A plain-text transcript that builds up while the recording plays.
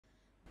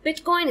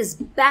Bitcoin is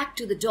back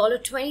to the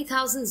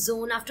 $20,000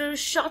 zone after a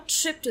short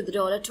trip to the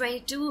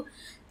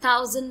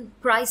 $22,000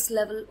 price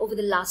level over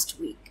the last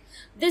week.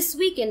 This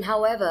weekend,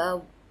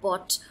 however,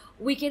 brought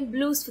weekend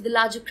blues for the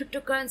larger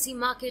cryptocurrency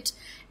market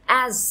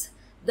as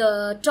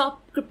the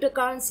top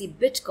cryptocurrency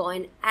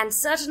Bitcoin and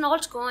certain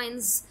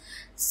altcoins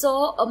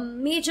saw a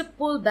major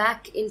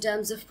pullback in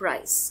terms of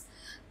price.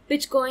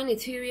 Bitcoin,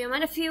 Ethereum,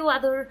 and a few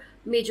other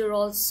major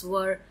alts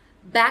were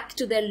back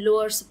to their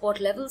lower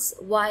support levels,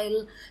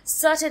 while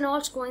certain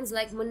altcoins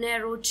like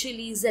Monero,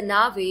 Chiliz, and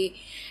Aave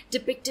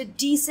depicted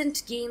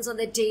decent gains on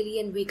their daily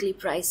and weekly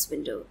price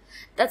window.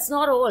 That's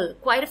not all.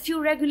 Quite a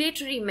few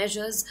regulatory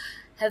measures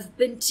have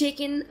been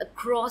taken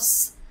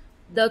across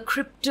the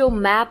crypto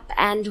map,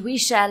 and we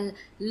shall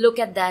look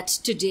at that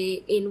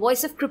today in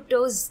Voice of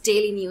Crypto's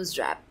Daily News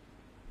Wrap.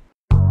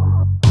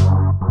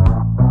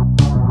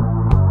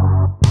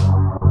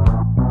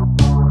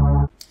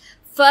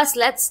 First,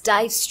 let's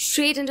dive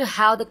straight into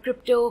how the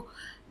crypto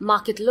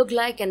market looked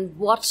like and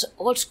what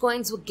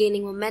altcoins were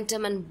gaining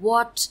momentum and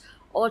what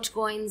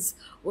altcoins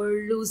were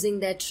losing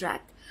their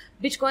track.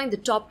 Bitcoin, the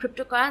top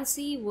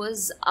cryptocurrency,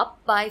 was up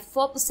by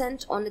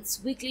 4% on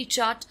its weekly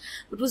chart,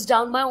 but was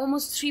down by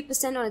almost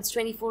 3% on its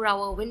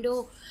 24-hour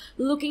window.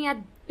 Looking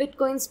at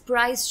Bitcoin's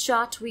price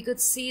chart, we could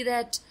see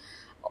that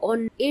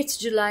on 8th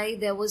July,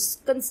 there was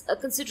a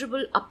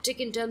considerable uptick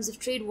in terms of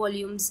trade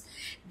volumes.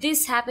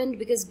 This happened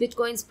because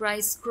Bitcoin's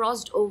price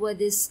crossed over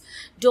this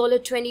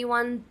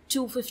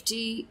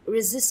 $21,250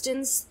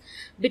 resistance.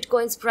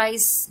 Bitcoin's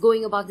price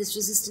going above this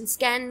resistance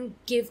can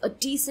give a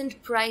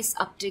decent price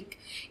uptick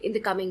in the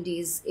coming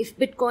days. If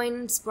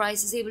Bitcoin's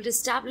price is able to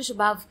establish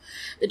above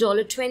the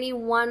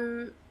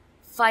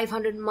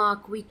 $21,500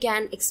 mark, we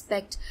can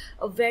expect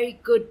a very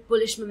good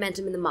bullish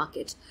momentum in the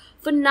market.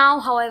 For now,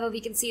 however, we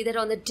can see that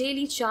on the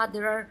daily chart,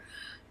 there are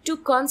two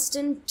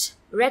constant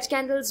red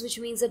candles, which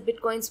means that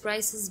Bitcoin's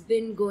price has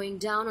been going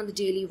down on the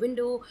daily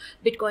window.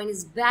 Bitcoin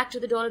is back to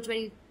the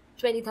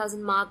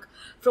 $20,000 mark,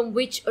 from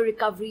which a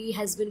recovery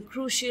has been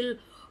crucial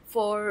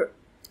for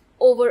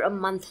over a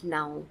month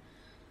now.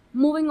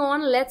 Moving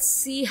on, let's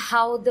see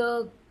how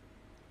the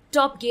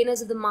top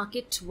gainers of the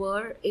market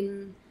were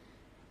in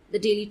the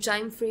daily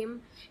time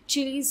frame.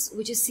 Chiliz,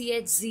 which is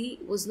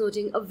CHZ, was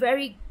noting a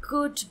very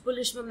good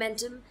bullish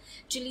momentum.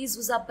 Chiliz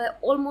was up by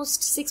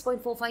almost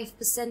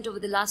 6.45% over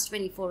the last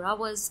 24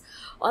 hours.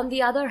 On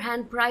the other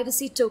hand,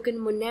 privacy token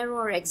Monero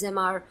or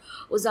XMR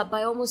was up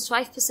by almost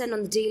 5%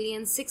 on the daily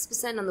and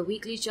 6% on the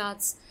weekly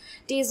charts.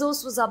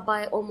 Tezos was up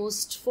by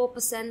almost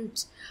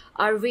 4%.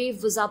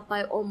 Wave was up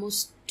by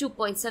almost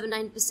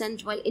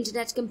 2.79%, while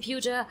Internet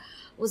Computer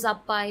was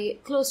up by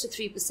close to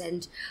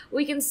 3%.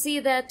 We can see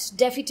that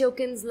DeFi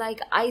tokens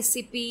like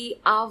ICP,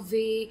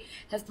 Aave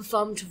have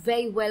performed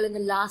very well in the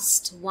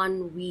last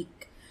 1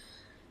 week.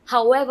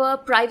 However,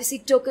 privacy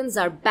tokens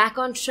are back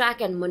on track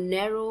and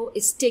Monero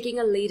is taking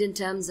a lead in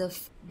terms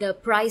of the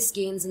price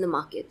gains in the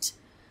market.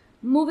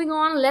 Moving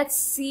on, let's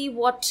see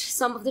what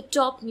some of the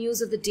top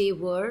news of the day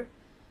were.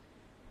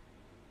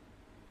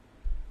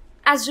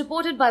 As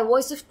reported by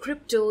Voice of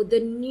Crypto, the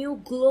new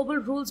global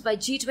rules by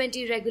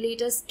G20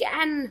 regulators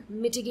can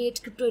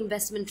mitigate crypto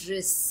investment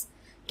risks.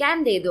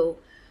 Can they though?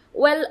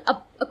 Well,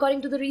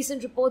 according to the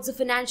recent reports, the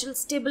Financial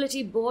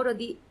Stability Board, or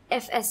the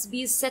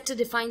FSB, is set to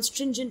define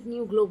stringent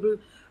new global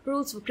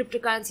rules for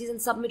cryptocurrencies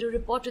and submit a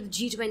report to the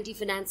G20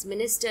 finance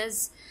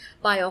ministers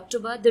by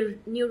October. The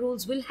new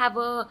rules will have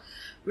a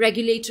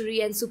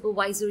regulatory and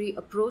supervisory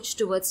approach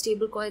towards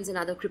stablecoins and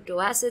other crypto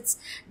assets.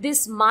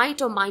 This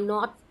might or might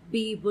not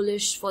be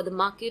bullish for the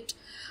market.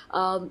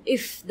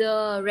 If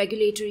the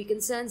regulatory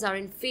concerns are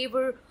in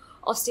favor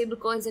of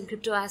stablecoins and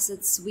crypto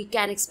assets, we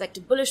can expect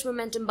a bullish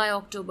momentum by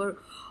October,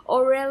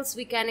 or else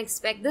we can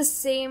expect the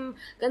same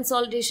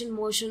consolidation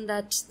motion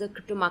that the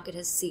crypto market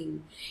has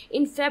seen.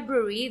 In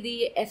February,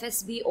 the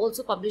FSB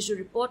also published a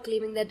report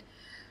claiming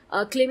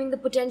the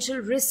potential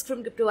risk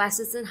from crypto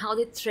assets and how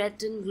they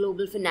threaten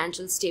global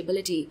financial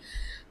stability.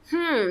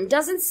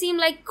 Doesn't seem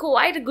like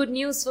quite a good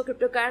news for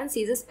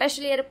cryptocurrencies,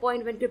 especially at a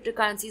point when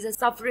cryptocurrencies are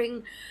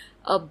suffering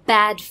a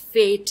bad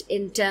fate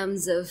in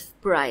terms of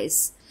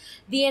price.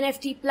 The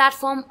NFT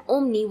platform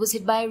Omni was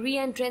hit by a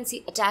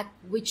re-entrancy attack,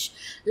 which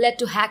led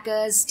to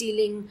hackers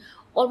stealing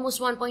almost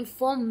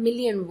 1.4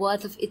 million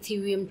worth of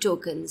Ethereum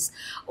tokens.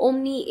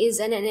 Omni is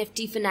an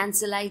NFT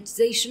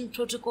financialization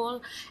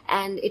protocol,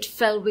 and it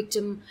fell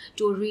victim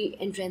to a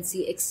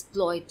re-entrancy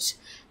exploit,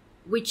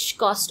 which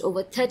cost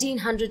over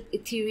 1,300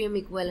 Ethereum,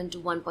 equivalent to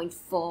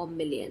 1.4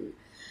 million.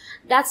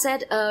 That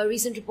said, a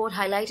recent report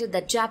highlighted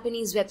that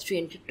Japanese Web3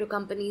 and crypto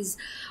companies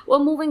were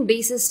moving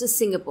bases to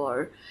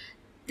Singapore.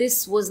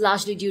 This was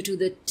largely due to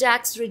the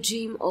tax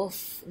regime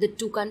of the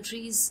two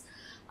countries,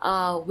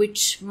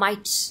 which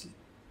might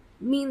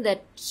mean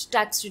that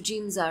tax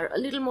regimes are a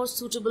little more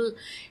suitable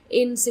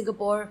in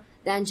Singapore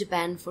than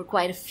Japan for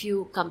quite a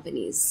few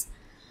companies.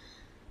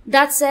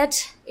 That said,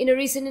 in a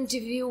recent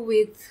interview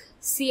with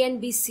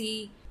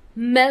CNBC,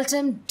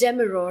 Meltem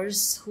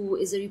Demirors, who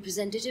is a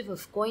representative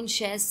of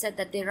CoinShares, said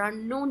that there are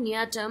no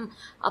near-term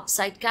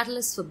upside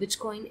catalysts for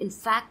Bitcoin. In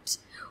fact,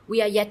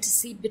 we are yet to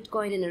see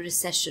Bitcoin in a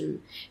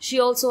recession. She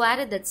also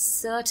added that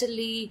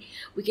certainly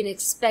we can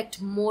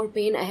expect more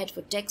pain ahead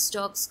for tech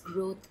stocks,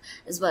 growth,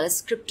 as well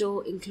as crypto,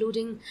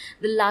 including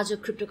the larger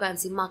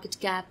cryptocurrency market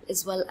cap,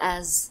 as well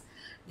as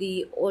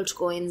the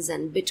altcoins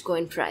and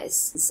Bitcoin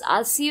price.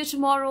 I'll see you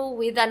tomorrow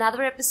with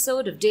another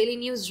episode of Daily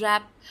News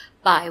Wrap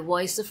by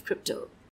Voice of Crypto.